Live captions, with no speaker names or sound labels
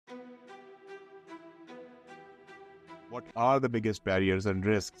What are the biggest barriers and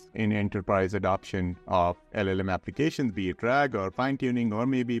risks in enterprise adoption of LLM applications, be it RAG or fine-tuning or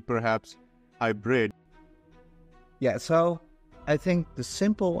maybe perhaps hybrid? Yeah, so I think the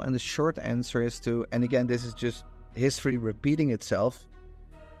simple and the short answer is and again, this is just history repeating itself.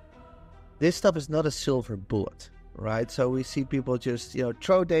 This stuff is not a silver bullet, right? So we see people just,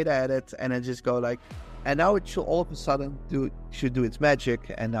 throw data at it and then just go like, and now it should all of a sudden should do its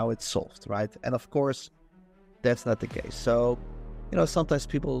magic and now it's solved, right? And of course, that's not the case. So, sometimes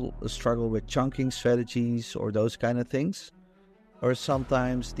people struggle with chunking strategies or those kind of things. Or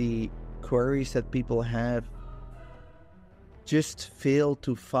sometimes the queries that people have just fail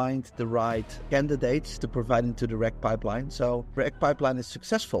to find the right candidates to provide into the RAG pipeline. So RAG pipeline is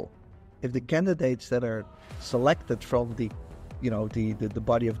successful if the candidates that are selected from the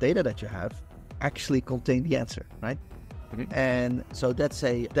body of data that you have actually contain the answer, right? Mm-hmm. And so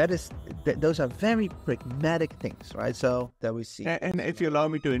those are very pragmatic things, right? So that we see. And if you allow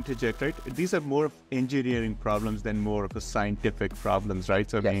me to interject, right? These are more of engineering problems than more of a scientific problems, right?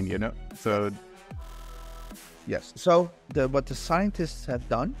 So yes. Yes. So what the scientists have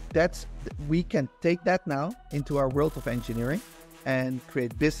done, we can take that now into our world of engineering and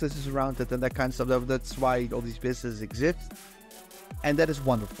create businesses around it and that kind of stuff. That's why all these businesses exist. And that is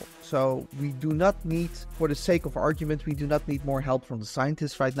wonderful. So we do not need, for the sake of argument, we do not need more help from the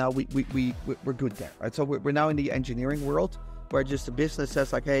scientists right now. We're good there, right? So we're now in the engineering world where just the business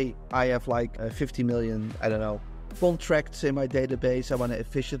says like, hey, I have like 50 million, contracts in my database. I want to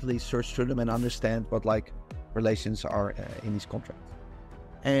efficiently search through them and understand what like relations are in these contracts.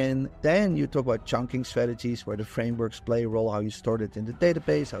 And then you talk about chunking strategies where the frameworks play a role, how you store it in the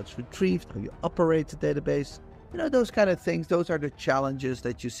database, how it's retrieved, how you operate the database. Those kind of things, those are the challenges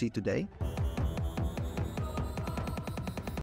that you see today.